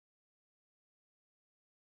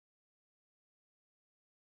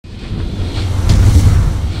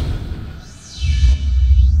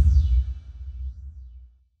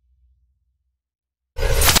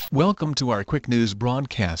Welcome to our quick news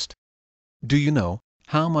broadcast. Do you know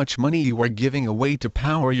how much money you are giving away to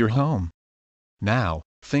power your home? Now,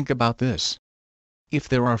 think about this. If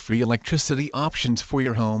there are free electricity options for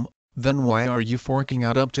your home, then why are you forking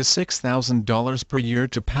out up to $6,000 per year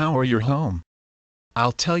to power your home?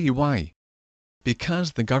 I'll tell you why.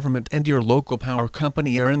 Because the government and your local power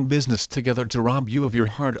company are in business together to rob you of your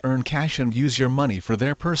hard-earned cash and use your money for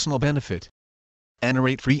their personal benefit.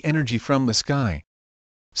 Generate free energy from the sky.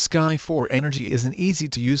 Sky4Energy is an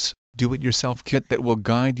easy-to-use, do-it-yourself kit that will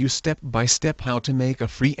guide you step by step how to make a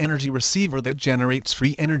free energy receiver that generates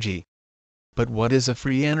free energy. But what is a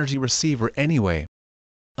free energy receiver anyway?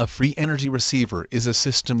 A free energy receiver is a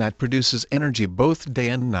system that produces energy both day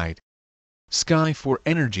and night.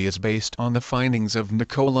 Sky4Energy is based on the findings of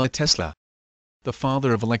Nikola Tesla, the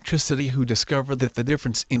father of electricity, who discovered that the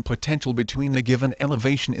difference in potential between a given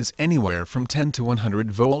elevation is anywhere from 10 to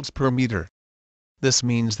 100 volts per meter. This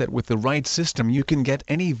means that with the right system you can get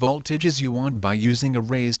any voltages you want by using a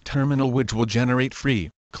raised terminal, which will generate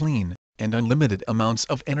free, clean, and unlimited amounts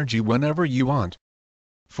of energy whenever you want.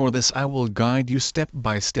 For this I will guide you step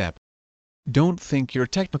by step. Don't think you're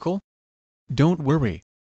technical? Don't worry.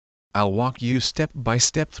 I'll walk you step by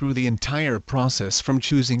step through the entire process, from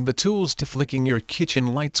choosing the tools to flicking your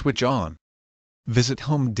kitchen light switch on. Visit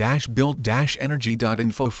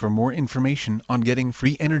Home-Built-Energy.info for more information on getting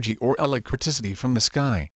free energy or electricity from the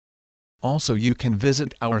sky. Also, you can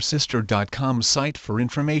visit our sister.com site for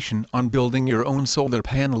information on building your own solar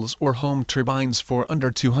panels or home turbines for under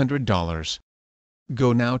 $200.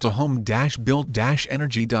 Go now to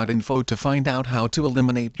Home-Built-Energy.info to find out how to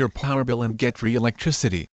eliminate your power bill and get free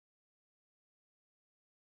electricity.